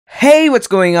Hey, what's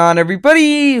going on,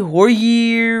 everybody? We're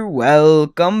here.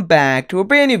 Welcome back to a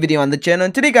brand new video on the channel.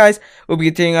 And today, guys, we'll be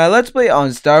continuing our Let's Play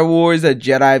on Star Wars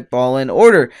Jedi Fallen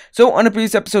Order. So, on the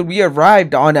previous episode, we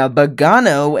arrived on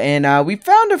Bogano, and we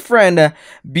found a friend,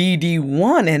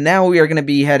 BD1, and now we are going to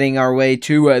be heading our way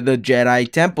to the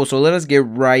Jedi Temple. So, let us get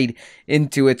right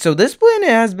into it. So, this planet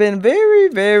has been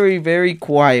very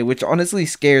quiet, which honestly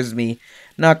scares me.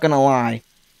 Not gonna lie.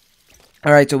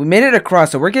 Alright, so we made it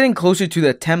across, so we're getting closer to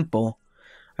the temple.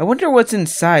 I wonder what's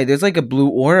inside. There's like a blue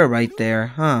aura right there,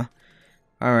 huh?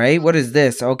 Alright, what is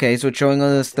this? Okay, so it's showing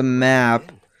us the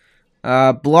map.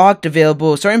 Blocked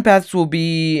available. Certain paths will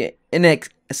be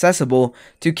inaccessible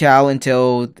to Cal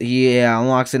until he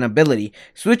unlocks an ability.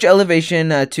 Switch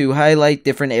elevation to highlight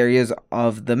different areas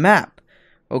of the map.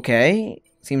 Okay,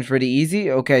 seems pretty easy.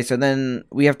 Okay, so then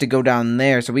we have to go down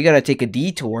there, so we gotta take a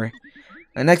detour.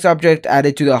 The next object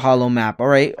added to the hollow map.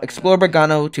 Alright, explore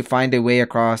Bogano to find a way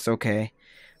across. Okay.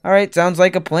 Alright, sounds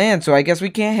like a plan. So I guess we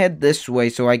can't head this way.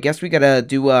 So I guess we gotta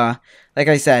do, like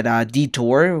I said,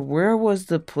 detour. Where was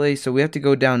the place? So we have to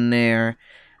go down there.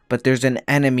 But there's an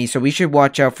enemy, so we should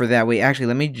watch out for that. Wait, actually,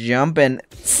 let me jump and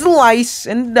slice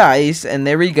and dice. And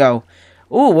there we go.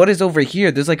 Ooh, what is over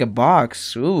here? There's like a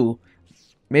box. Ooh.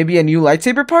 Maybe a new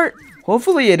lightsaber part?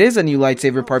 Hopefully it is a new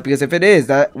lightsaber part, because if it is,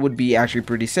 that would be actually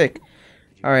pretty sick.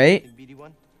 Alright.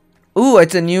 Ooh,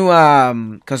 it's a new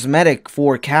cosmetic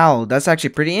for Cal. That's actually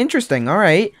pretty interesting.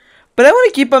 Alright. But I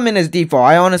want to keep him in his default.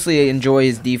 I honestly enjoy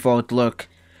his default look.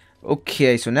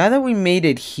 Okay, so now that we made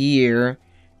it here,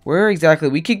 where exactly?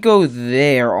 We could go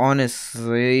there,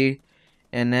 honestly.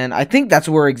 And then I think that's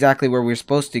exactly where we're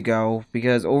supposed to go.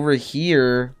 Because over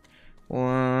here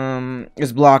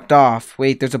is blocked off.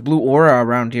 Wait, there's a blue aura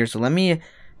around here. So let me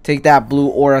take that blue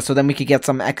aura so then we could get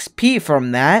some XP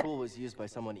from that.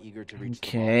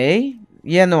 Okay.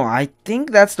 Yeah, no, I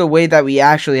think that's the way that we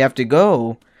actually have to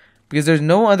go. Because there's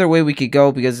no other way we could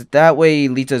go, because that way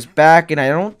leads us back, and I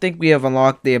don't think we have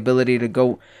unlocked the ability to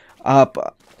go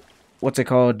up, what's it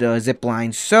called, zip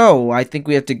line. So, I think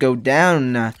we have to go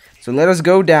down. So, let us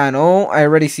go down. Oh, I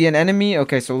already see an enemy.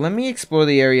 Okay, so let me explore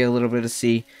the area a little bit to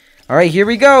see. Alright, here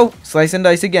we go. Slice and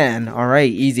dice again.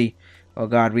 Alright, easy. Oh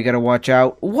god, we gotta watch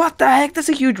out. What the heck? That's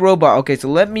a huge robot. Okay, so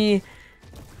let me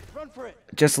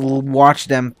just watch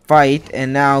them fight.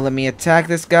 And now let me attack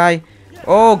this guy.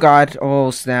 Oh god. Oh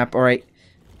snap. Alright.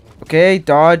 Okay,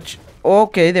 dodge.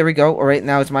 Okay, there we go. Alright,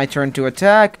 now it's my turn to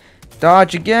attack.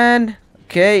 Dodge again.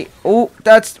 Okay. Oh,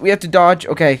 we have to dodge.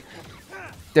 Okay.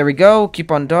 There we go.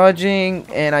 Keep on dodging.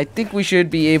 And I think we should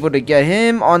be able to get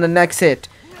him on the next hit.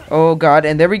 Oh god,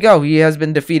 and there we go. He has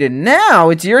been defeated. Now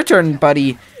it's your turn,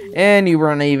 buddy. And you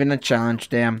weren't even a challenge,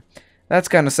 damn. That's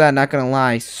kind of sad, not gonna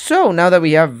lie. So, now that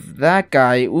we have that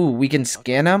guy, ooh, we can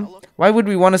scan him. Why would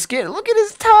we want to scan? Look at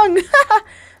his tongue!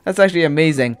 That's actually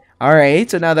amazing.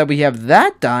 Alright, so now that we have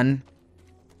that done,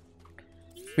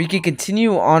 we can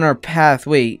continue on our path.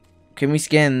 Wait, can we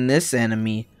scan this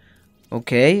enemy?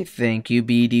 Okay, thank you,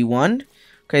 BD1.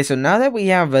 Okay, so now that we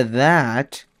have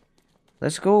that,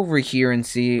 let's go over here and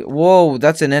see. Whoa,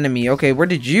 that's an enemy. Okay, where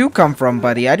did you come from,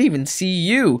 buddy? I didn't even see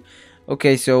you.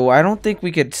 Okay, so I don't think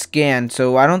we could scan.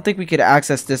 So I don't think we could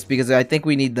access this because I think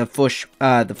we need the force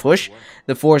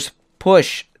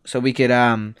push so we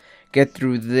could get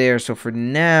through there. So for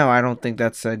now, I don't think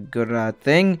that's a good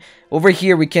thing. Over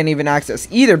here, we can't even access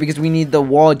either because we need the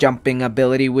wall jumping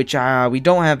ability, which we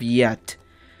don't have yet.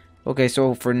 Okay,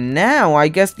 so for now, I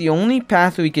guess the only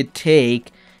path we could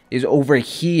take is over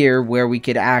here where we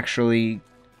could actually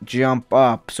jump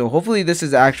up. So hopefully this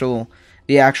is the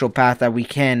actual path that we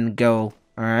can go.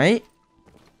 Alright.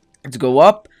 Let's go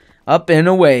up. Up and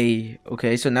away.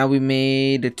 Okay, so now we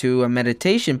made it to a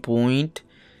meditation point.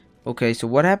 Okay, so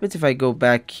what happens if I go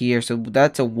back here? So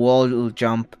that's a wall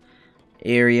jump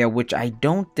area, which I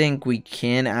don't think we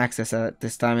can access at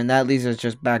this time. And that leads us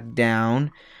just back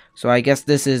down. So I guess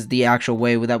this is the actual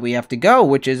way that we have to go,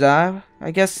 which is, I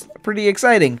guess, pretty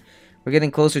exciting. We're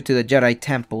getting closer to the Jedi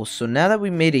Temple. So now that we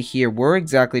made it here, where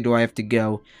exactly do I have to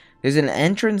go? There's an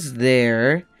entrance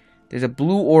there. There's a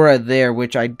blue aura there,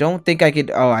 which I don't think I could...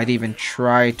 Oh, I'd even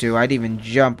try to. I'd even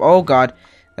jump. Oh, God.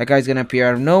 That guy's going to appear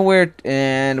out of nowhere,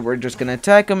 and we're just going to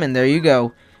attack him, and there you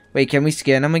go. Wait, can we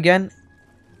scan him again?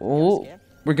 Oh,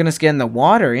 we're going to scan the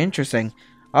water. Interesting.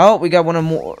 Oh, we got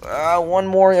one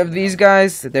more of these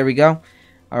guys. There we go.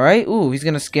 Alright. Ooh, he's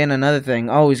going to scan another thing.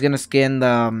 Oh, he's going to scan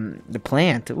the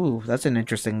plant. Ooh, that's an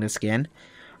interesting to scan.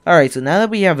 Alright, so now that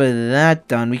we have that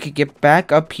done, we could get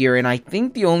back up here. And I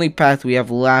think the only path we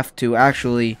have left to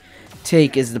actually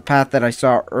take is the path that I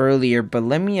saw earlier. But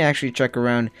let me actually check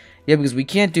around Yeah, because we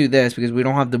can't do this because we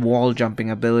don't have the wall jumping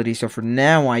ability. So for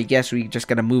now, I guess we just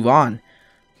gotta move on.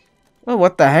 Well,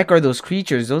 what the heck are those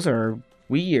creatures? Those are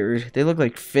weird. They look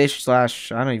like fish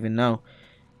slash, I don't even know.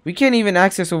 We can't even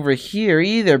access over here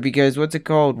either because what's it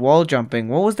called? Wall jumping.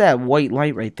 What was that white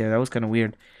light right there? That was kind of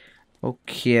weird.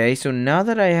 Okay, so now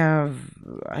that I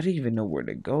don't even know where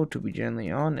to go, to be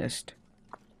genuinely honest.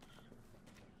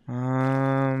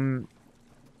 Wait,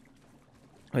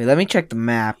 let me check the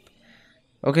map.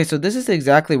 Okay, so this is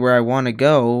exactly where I want to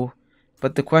go.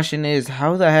 But the question is,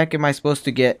 how the heck am I supposed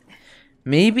to get...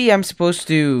 Maybe I'm supposed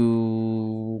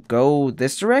to go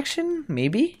this direction?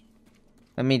 Maybe?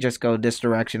 Let me just go this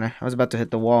direction. I was about to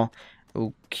hit the wall.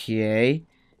 Okay.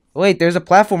 Wait, there's a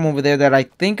platform over there that I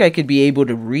think I could be able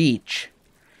to reach.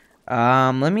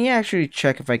 Let me actually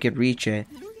check if I could reach it.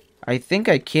 I think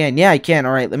I can. Yeah, I can.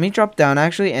 Alright, let me drop down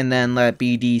actually and then let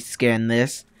BD scan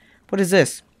this. What is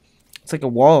this? It's like a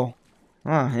wall.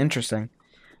 Ah, interesting.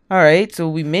 Alright, so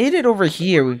we made it over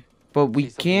here, but we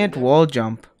can't wall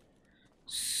jump.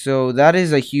 So that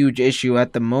is a huge issue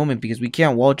at the moment because we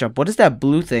can't wall jump. What is that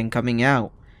blue thing coming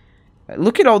out?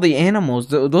 Look at all the animals.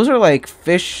 Those are like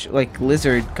fish, like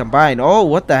lizard combined. Oh,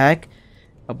 what the heck?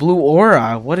 A blue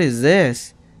aura. What is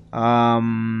this?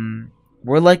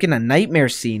 We're like in a nightmare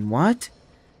scene. What?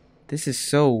 This is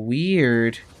so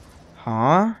weird.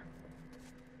 Huh?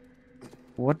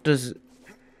 What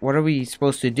are we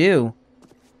supposed to do?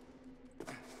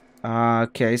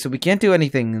 Okay, so we can't do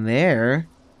anything there.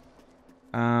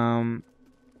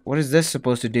 What is this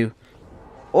supposed to do?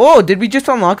 Oh, did we just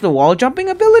unlock the wall jumping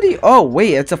ability? Oh,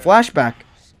 wait, it's a flashback.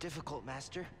 It's difficult,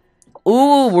 Master.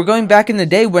 Ooh, we're going back in the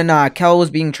day when Kel was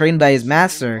being trained by his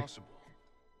master.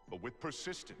 But with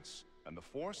persistence and the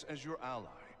Force as your ally,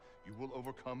 you will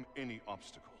overcome any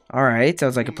obstacle. Alright,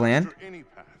 sounds like a plan. Any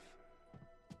path.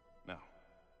 Now,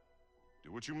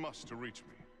 do what you must to reach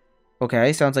me.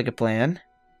 Okay, sounds like a plan.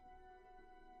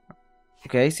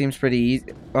 Okay, seems pretty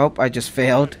easy. Oh, I just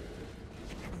failed.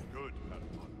 Good,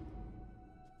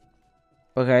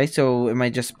 Okay, so am I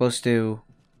just supposed to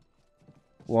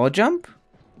wall jump?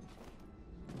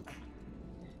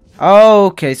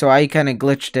 Okay, so I kind of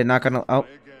glitched it. Not gonna. Oh.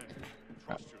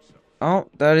 Oh,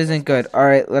 that isn't good.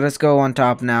 Alright, let us go on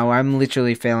top now. I'm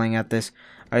literally failing at this.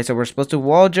 Alright, so we're supposed to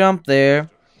wall jump there.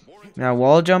 Now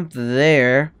wall jump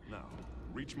there.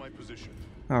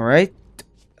 Alright.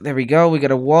 There we go. We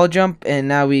got a wall jump, and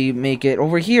now we make it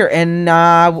over here. And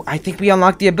I think we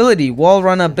unlocked the ability, wall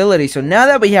run ability. So now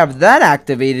that we have that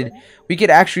activated, we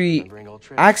could actually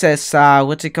access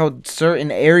what's it called, certain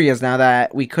areas now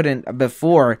that we couldn't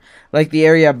before, like the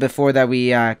area before that we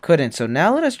couldn't. So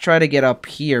now let us try to get up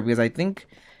here because I think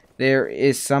there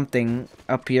is something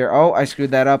up here. Oh, I screwed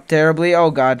that up terribly.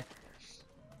 Oh god.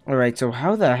 All right, so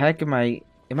how the heck am I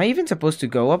even supposed to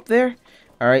go up there?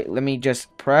 All right, let me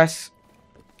just press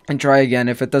and try again.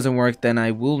 If it doesn't work, then I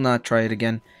will not try it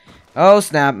again. Oh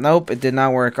snap, nope, it did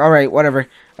not work. Alright, whatever.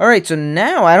 Alright, so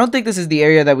now I don't think this is the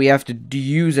area that we have to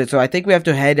use it. So I think we have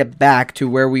to head back to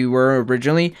where we were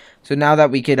originally. So now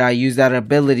that we could use that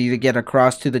ability to get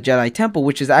across to the Jedi Temple,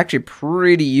 which is actually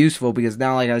pretty useful because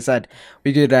now, like I said,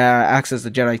 we could access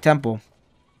the Jedi Temple.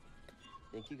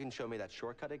 Think you can show me that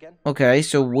shortcut again? Okay,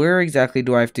 so where exactly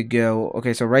do I have to go?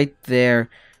 Okay, so right there.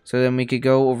 So then we could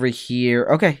go over here.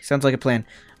 Okay, sounds like a plan.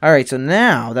 Alright, so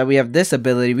now that we have this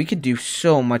ability, we could do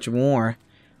so much more.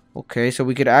 Okay, so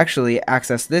we could actually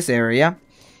access this area.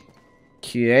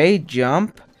 Okay,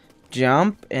 jump,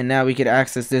 jump, and now we could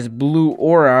access this blue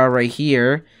aura right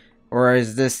here. Or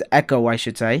is this echo, I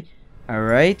should say.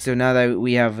 Alright, so now that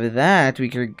we have that, we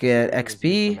could get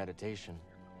XP.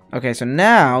 Okay, so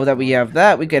now that we have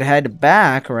that, we could head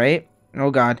back, right? Oh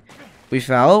god, we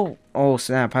fell. Oh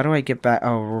snap, how do I get back?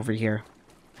 Oh, over here.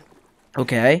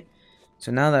 Okay.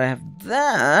 So now that I have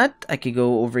that, I could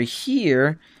go over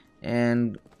here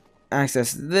and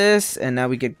access this, and now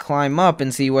we could climb up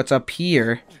and see what's up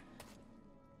here.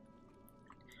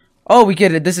 Oh, we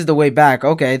get it. This is the way back.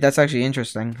 Okay, that's actually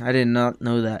interesting. I did not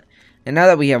know that. And now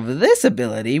that we have this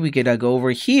ability, we could go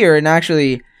over here and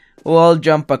actually, well,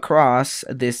 jump across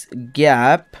this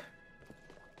gap.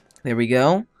 There we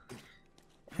go.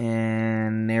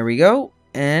 And there we go.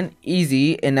 And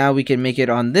easy. And now we can make it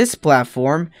on this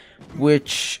platform,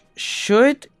 which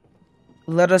should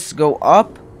let us go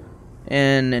up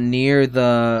and near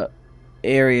the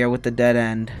area with the dead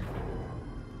end.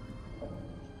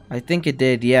 I think it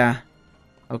did, yeah.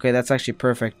 Okay, that's actually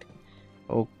perfect.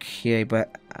 Okay,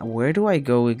 but where do I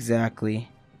go exactly?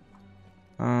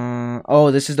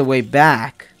 Oh, this is the way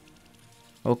back.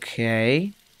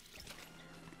 Okay.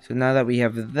 So now that we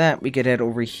have that, we could head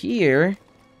over here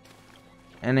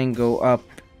and then go up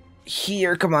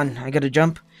here. Come on, I gotta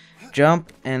jump.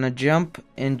 Jump, and a jump,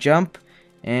 and jump,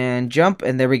 and jump,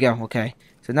 and there we go. Okay,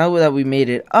 so now that we made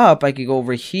it up, I could go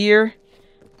over here,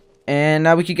 and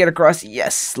now we could get across.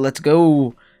 Yes, let's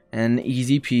go. And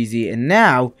easy peasy. And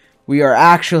now we are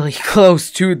actually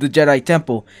close to the Jedi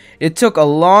Temple. It took a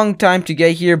long time to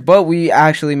get here, but we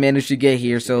actually managed to get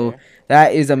here, so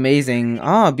that is amazing.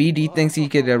 Oh, BD thinks he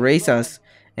could erase us,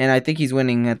 and I think he's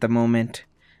winning at the moment.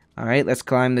 Alright, let's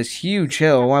climb this huge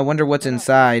hill. I wonder what's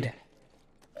inside.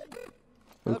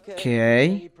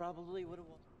 Okay.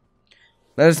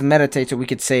 Let us meditate so we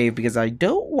could save, because I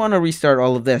don't want to restart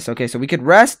all of this. Okay, so we could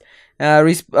rest.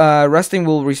 Resting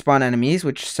will respawn enemies,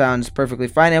 which sounds perfectly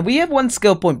fine. And we have 1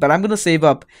 skill point, but I'm going to save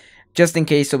up just in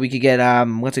case so we could get,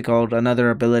 what's it called?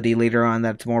 Another ability later on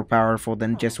that's more powerful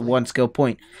than just 1 skill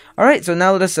point. Alright, so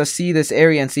now let us see this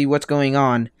area and see what's going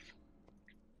on.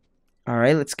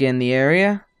 Alright, let's scan the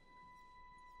area.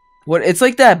 It's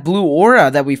like that blue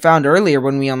aura that we found earlier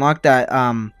when we unlocked that,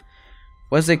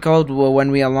 what's it called? Well,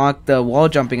 when we unlocked the wall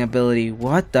jumping ability.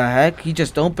 What the heck? He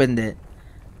just opened it.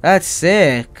 That's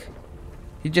sick.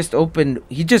 He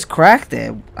just cracked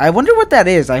it. I wonder what that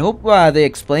is. I hope they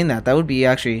explain that. That would be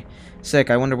actually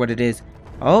sick. I wonder what it is.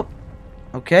 Oh,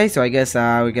 okay. So I guess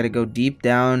we gotta go deep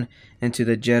down into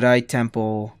the Jedi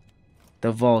Temple,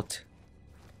 the vault.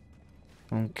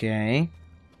 Okay.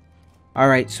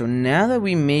 Alright, so now that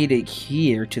we made it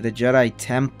here to the Jedi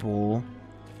Temple,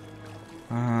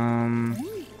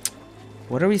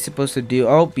 what are we supposed to do?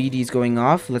 Oh, BD's going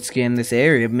off. Let's scan this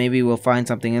area. Maybe we'll find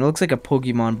something. It looks like a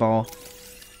Pokemon ball.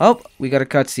 Oh, we got a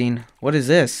cutscene. What is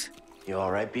this? You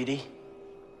alright, BD?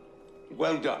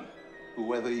 Well done,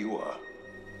 whoever you are.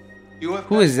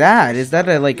 Who is that? Is that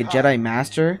like a Jedi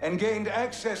Master? And gained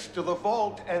access to the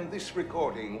vault and this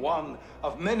recording, one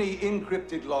of many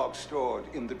encrypted logs stored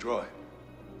in the droid.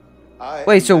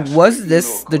 Wait, so was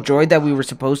this the droid that we were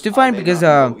supposed to find? Because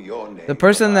the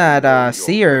person that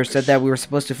Seer said that we were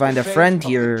supposed to find a friend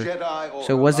here.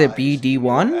 So was it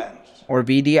BD1 or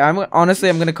BD? Honestly,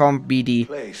 I'm gonna call him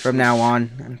BD from now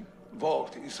on.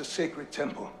 Vault is a sacred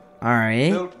temple. All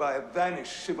right. Built by a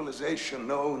vanished civilization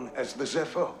known as the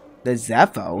Zepho. The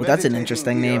Zepho? That's an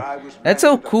interesting name. That's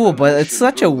so cool, but it's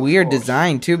such a weird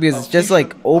design too, because it's just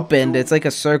like opened. It's like a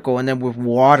circle and then with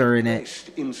water in it.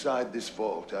 Inside this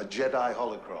vault, a Jedi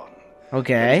holocron.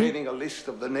 Okay. Containing a list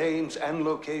of the names and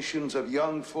locations of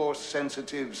young Force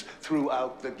sensitives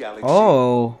throughout the galaxy.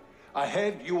 Oh.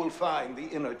 Ahead, you will find the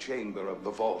inner chamber of the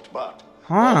vault, but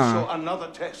Huh. also another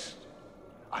test.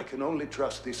 I can only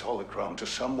trust this holocron to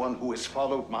someone who has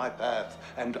followed my path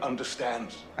and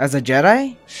understands. As a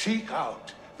Jedi? Seek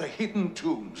out the hidden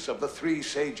tombs of the 3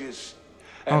 sages.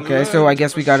 And Okay, so learn I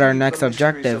guess to we got our perceive next the mysteries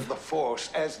objective. of the Force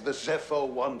as the Zepho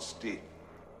once did.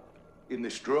 In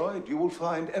this droid, you will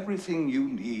find everything you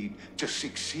need to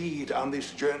succeed on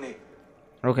this journey.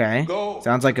 Okay. Go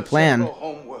Sounds like to a plan. the Zepho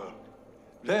homeworld.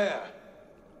 There,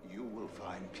 you will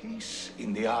find peace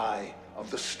in the eye of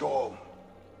the storm.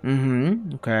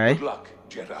 Mm-hmm. Okay. Good luck,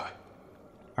 Jedi.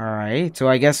 Alright, so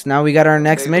I guess now we got our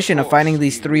next mission of finding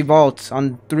these 3 vaults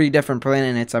on 3 different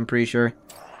planets, I'm pretty sure.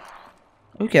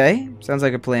 Okay, sounds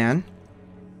like a plan.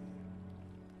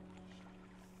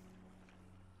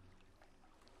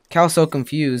 Cal's so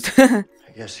confused. I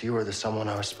guess you were the someone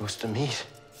I was supposed to meet.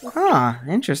 Huh,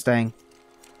 interesting.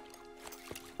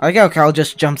 I like how Cal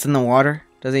just jumps in the water.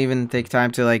 Doesn't even take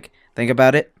time to, like, think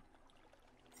about it.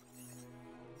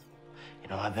 You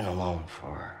know, I've been alone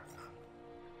for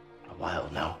a while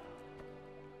now.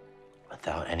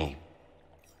 Without any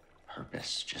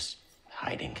purpose, just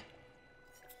hiding.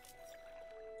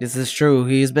 This is true.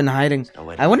 He's been hiding. No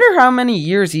way to I wonder how many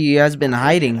years he has been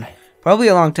hiding. Probably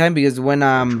a long time, because when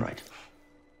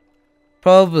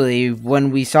probably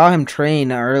when we saw him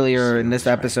train earlier in this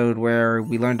episode where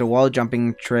we learned the wall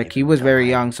jumping trick, he was very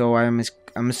young, so I'm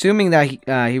assuming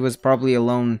that he was probably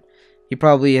alone.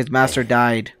 His master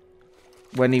died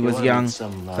when he was young,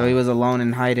 so he was alone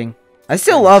and hiding. I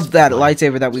still love that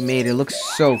lightsaber that we made. It looks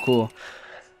so cool.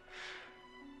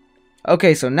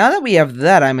 Okay, so now that we have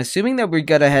that, I'm assuming that we're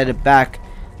gonna head back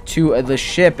to the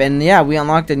ship. And yeah, we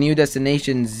unlocked a new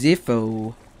destination,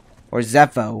 Zepho. Or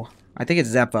Zepho. I think it's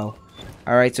Zepho.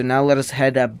 Alright, so now let us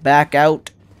head back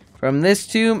out from this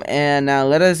tomb. And now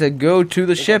let us go to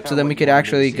the ship so then we could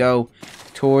actually go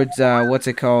towards, what's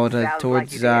it called?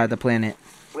 Towards the planet.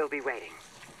 We'll be waiting.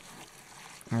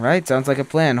 Alright, sounds like a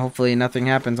plan. Hopefully nothing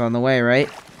happens on the way, right?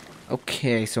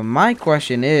 Okay, so my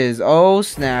question is... Oh,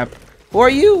 snap. Who are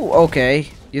you? Okay,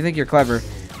 you think you're clever.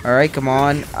 Alright, come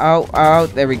on.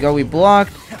 Out. There we go, we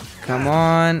blocked. Come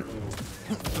on.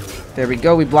 There we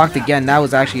go, we blocked again. That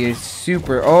was actually a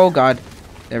super... Oh, God.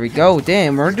 There we go.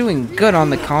 Damn, we're doing good on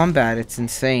the combat. It's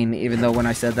insane, even though when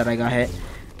I said that I got hit.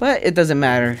 But it doesn't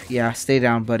matter. Yeah, stay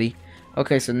down, buddy.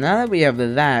 Okay, so now that we have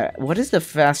that, what is the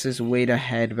fastest way to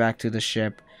head back to the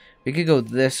ship? We could go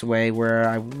this way, where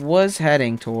I was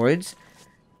heading towards.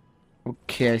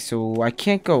 Okay, so I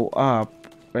can't go up,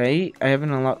 right? I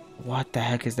haven't unlocked... What the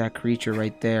heck is that creature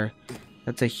right there?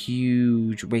 That's a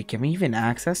huge... Wait, can we even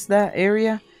access that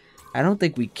area? I don't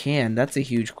think we can. That's a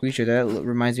huge creature. That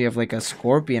reminds me of like a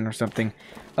scorpion or something.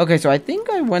 Okay, so I think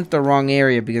I went the wrong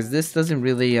area because this doesn't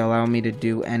really allow me to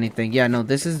do anything. Yeah, no,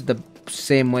 this is the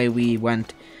same way we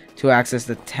went to access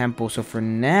the temple. So for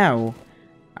now,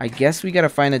 I guess we gotta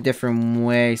find a different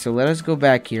way. So let us go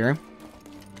back here.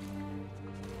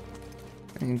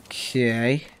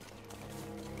 Okay.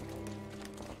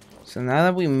 So now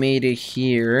that we made it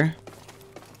here...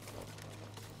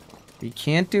 We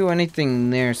can't do anything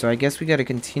there, so I guess we gotta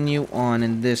continue on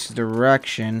in this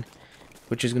direction,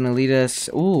 which is gonna lead us...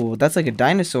 Ooh, that's like a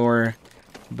dinosaur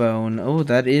bone. Oh,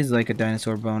 that is like a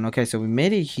dinosaur bone. Okay, so we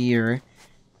made it here.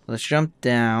 Let's jump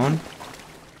down.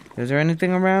 Is there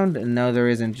anything around? No, there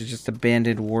isn't. It's just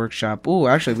abandoned workshop. Ooh,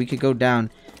 actually, we could go down.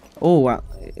 Oh,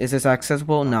 is this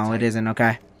accessible? No, it isn't.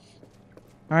 Okay.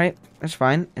 Alright, that's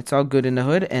fine. It's all good in the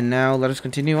hood. And now let us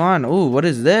continue on. Ooh, what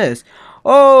is this?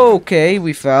 Okay,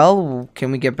 we fell.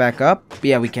 Can we get back up?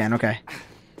 Yeah, we can. Okay.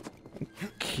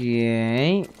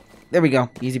 Okay. There we go.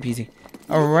 Easy peasy.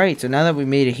 Alright, so now that we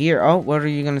made it here. Oh, what are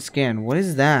you going to scan? What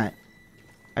is that?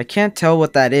 I can't tell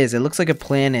what that is. It looks like a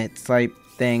planet type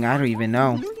thing. I don't even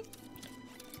know.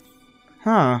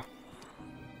 Huh.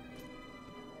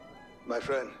 My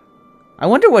friend. I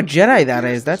wonder what Jedi that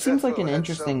is. That seems like an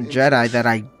interesting Jedi that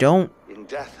I don't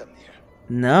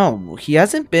know. He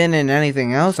hasn't been in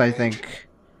anything else, I think.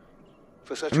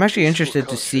 I'm actually interested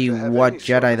to see what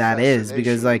Jedi that is,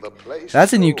 because, like,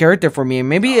 that's a new character for me.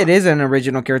 Maybe it is an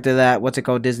original character that,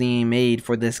 Disney made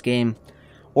for this game.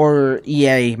 Or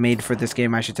EA made for this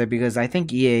game, I should say, because I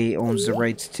think EA owns the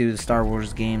rights to the Star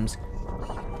Wars games.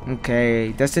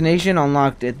 Okay, destination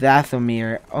unlocked at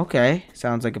Dathomir. Okay,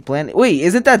 sounds like a planet. Wait,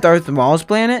 isn't that Darth Maul's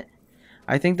planet?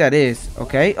 I think that is.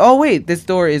 Okay. Oh wait, this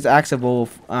door is accessible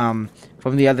from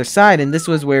the other side, and this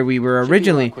was where we were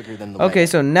originally. Okay,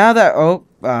 so now that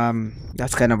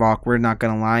that's kind of awkward. Not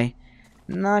gonna lie,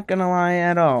 not gonna lie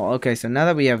at all. Okay, so now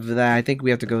that we have that, I think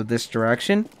we have to go this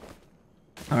direction.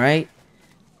 All right,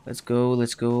 let's go.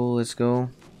 Let's go. Let's go.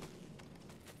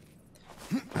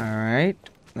 All right,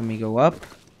 let me go up.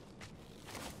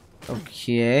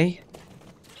 Okay.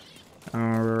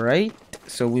 Alright.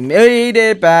 So we made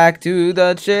it back to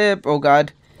the ship. Oh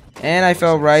god. And I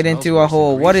fell right into a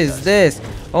hole. What is this?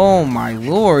 Oh my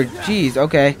lord. Jeez.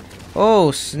 Okay. Oh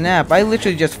snap. I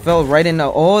literally just fell right in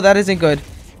the... Oh, that isn't good.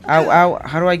 Ow, ow.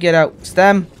 How do I get out?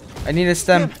 Stem. I need a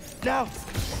stem.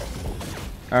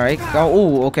 Alright.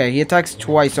 Oh, okay. He attacks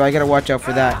twice, so I gotta watch out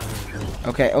for that.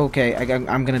 Okay, okay.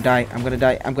 I'm gonna die. I'm gonna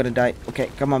die. I'm gonna die.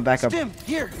 Okay, come on, back up.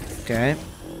 Okay.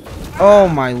 Oh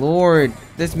my lord.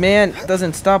 This man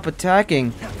doesn't stop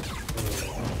attacking.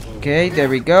 Okay, there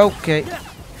we go. Okay.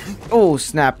 Oh,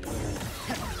 snap.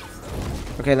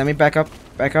 Okay, let me back up.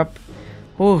 Back up.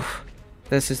 Ooh.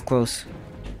 This is close.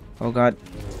 Oh god.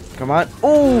 Come on.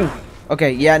 Oh!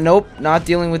 Okay, yeah, nope. Not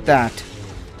dealing with that.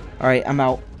 Alright, I'm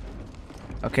out.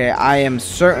 Okay, I am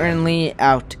certainly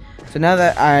out. So now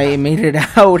that I made it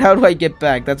out, how do I get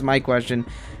back? That's my question.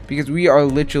 Because we are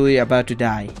literally about to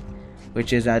die.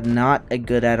 Which is not a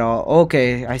good at all.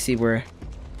 Okay, I see where...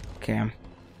 Okay.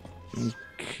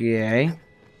 Okay.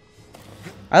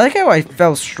 I like how I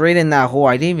fell straight in that hole.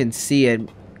 I didn't even see it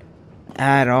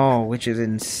at all, which is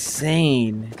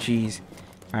insane. Jeez.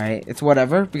 Alright, it's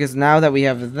whatever. Because now that we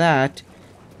have that,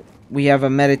 we have a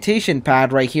meditation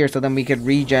pad right here. So then we could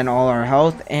regen all our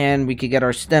health and we could get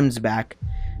our stems back.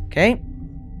 Okay.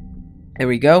 There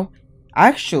we go.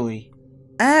 Actually,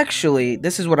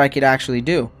 this is what I could actually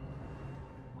do.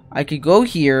 I could go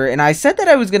here, and I said that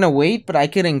I was gonna wait, but I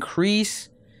could increase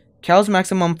Cal's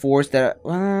maximum force.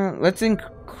 Let's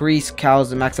increase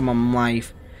Cal's maximum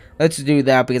life. Let's do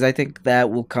that, because I think that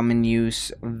will come in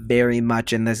use very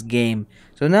much in this game.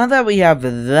 So now that we have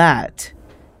that,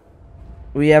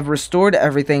 we have restored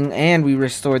everything, and we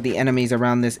restored the enemies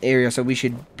around this area, so we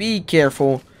should be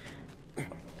careful.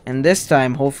 And this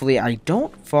time, hopefully, I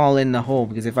don't fall in the hole,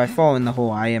 because if I fall in the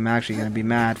hole, I am actually gonna be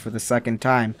mad for the second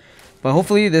time. But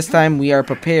hopefully this time we are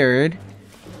prepared.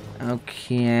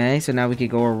 Okay, so now we can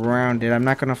go around it. I'm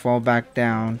not going to fall back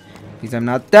down because I'm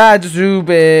not that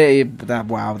stupid.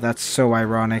 Wow, that's so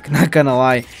ironic. Not going to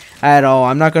lie at all.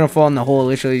 I'm not going to fall in the hole.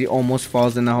 Literally almost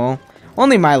falls in the hole.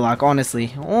 Only my luck,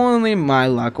 honestly. Only my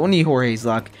luck. Only Jorge's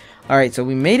luck. Alright, so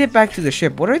we made it back to the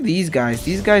ship. What are these guys?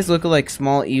 These guys look like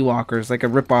small Ewokers, like a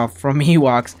ripoff from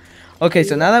Ewoks. Okay,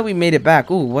 so now that we made it back.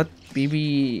 Ooh, what?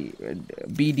 BD.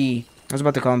 I was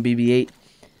about to call him BB-8.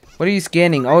 What are you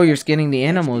scanning? Oh, you're scanning the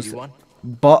animals.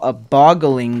 A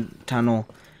boggling tunnel.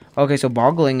 Okay, so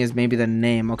boggling is maybe the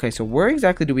name. Okay, so where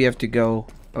exactly do we have to go?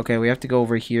 Okay, we have to go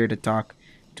over here to talk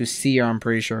to Seer, I'm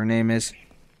pretty sure her name is.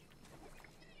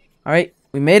 Alright,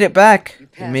 we made it back.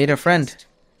 We made a friend.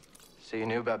 So you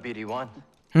knew about BD1?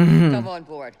 Come on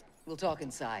board. We'll talk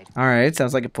inside. Alright,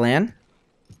 sounds like a plan.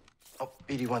 Oh,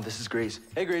 BD1, this is Grease.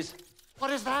 Hey, Grease.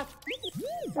 What is that?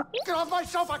 Get off my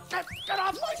sofa! Get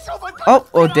off my sofa!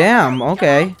 Oh, damn.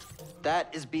 Okay. That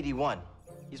is BD1.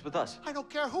 He's with us. I don't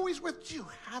care who he's with. Do you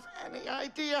have any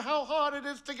idea how hard it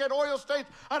is to get oil stains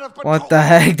out of patrol? What the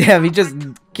heck? Damn, he just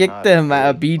kicked him,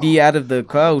 BD, out of the You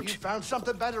coach. found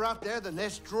something better out there than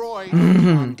this droid.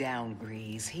 Calm down,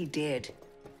 Grease. He did.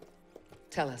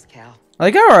 Tell us, Cal. I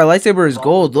like how our lightsaber is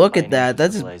gold. Look at that.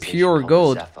 That's That's pure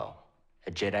gold.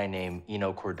 A Jedi named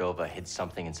Eno Cordova hid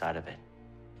something inside of it.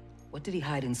 What did he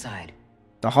hide inside?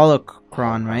 The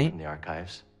holocron, right? From the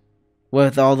archives.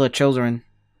 With all the children.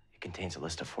 It contains a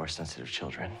list of Force-sensitive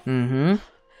children. Mm-hmm.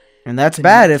 And that's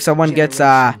bad if someone gets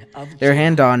their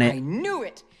hand on I it. knew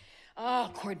it.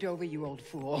 Ah, Cordova, you old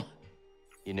fool.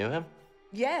 You knew him?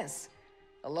 Yes,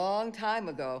 a long time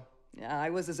ago. I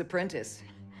was his apprentice.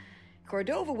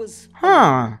 Cordova was...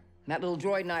 Huh. That little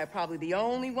droid and I are probably the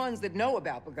only ones that know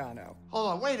about Pagano. Hold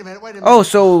on, wait a minute. Oh,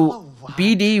 so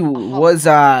BD was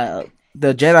the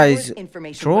Jedi's Stored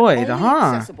information, droid, but only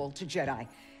huh? accessible to Jedi.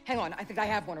 Hang on, I think I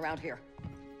have one around here.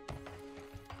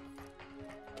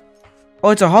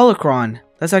 Oh, it's a holocron.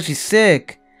 That's actually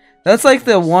sick. That's like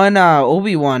the one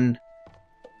Obi-Wan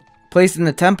placed in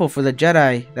the temple for the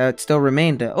Jedi that still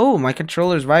remained. Oh, my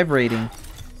controller's vibrating.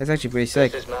 That's actually pretty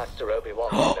sick.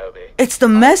 It's the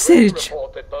message!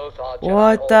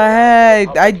 What the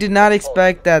heck? I did not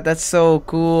expect that. That's so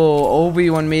cool.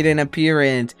 Obi-Wan made an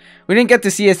appearance. We didn't get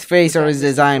to see his face or his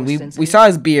design. We saw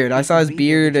his beard. I saw his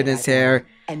beard and his hair.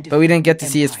 But we didn't get to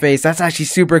see his face. That's actually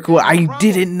super cool. I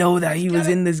didn't know that he was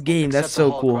in this game. That's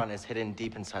so cool. The holocron is hidden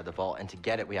deep inside the vault, and to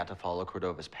get it, we have to follow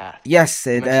Cordova's path. Yes,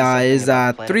 it is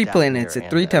 3 planets at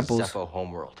 3 temples. Zeffo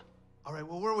homeworld. All right,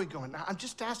 well, where are we going? I'm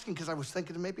just asking because I was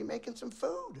thinking of maybe making some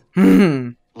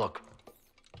food. Look,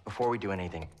 before we do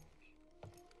anything,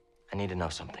 I need to know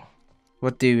something.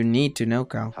 What do you need to know,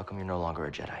 Cal? How come you're no longer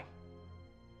a Jedi?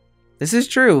 This is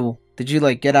true. Did you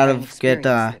like get out I've of experienced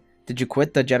it. did you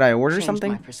quit the Jedi Order or Changed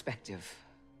something? my perspective.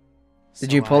 Did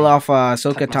So you pull I off took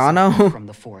Ahsoka myself Tano? from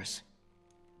the Force.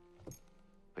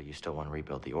 But you still want to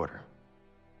rebuild the Order.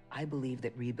 I believe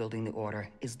that rebuilding the Order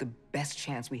is the best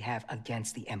chance we have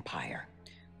against the Empire.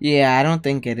 Yeah, I don't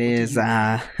think it is.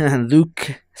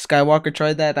 Luke Skywalker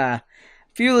tried that a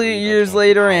few years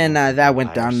later, and that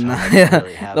went down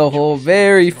the hole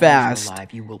very As long as fast. you're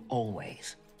alive, you will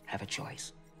always have a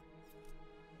choice.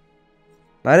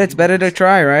 But it's better to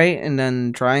try, right? And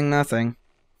then trying nothing.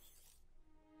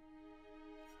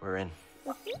 We're in.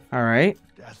 Alright.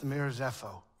 Dathomir or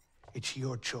Zeffo, it's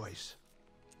your choice.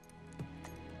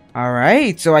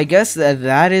 Alright, so I guess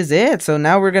that is it. So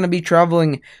now we're going to be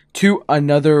traveling to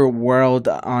another world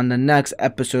on the next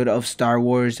episode of Star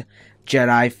Wars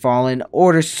Jedi Fallen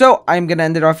Order. So I'm going to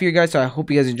end it off here, guys. So I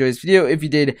hope you guys enjoyed this video. If you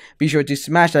did, be sure to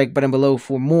smash that like button below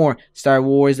for more Star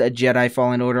Wars Jedi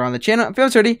Fallen Order on the channel. If you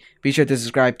haven't already, be sure to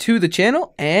subscribe to the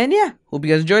channel. And yeah, hope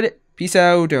you guys enjoyed it. Peace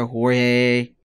out. Jorge.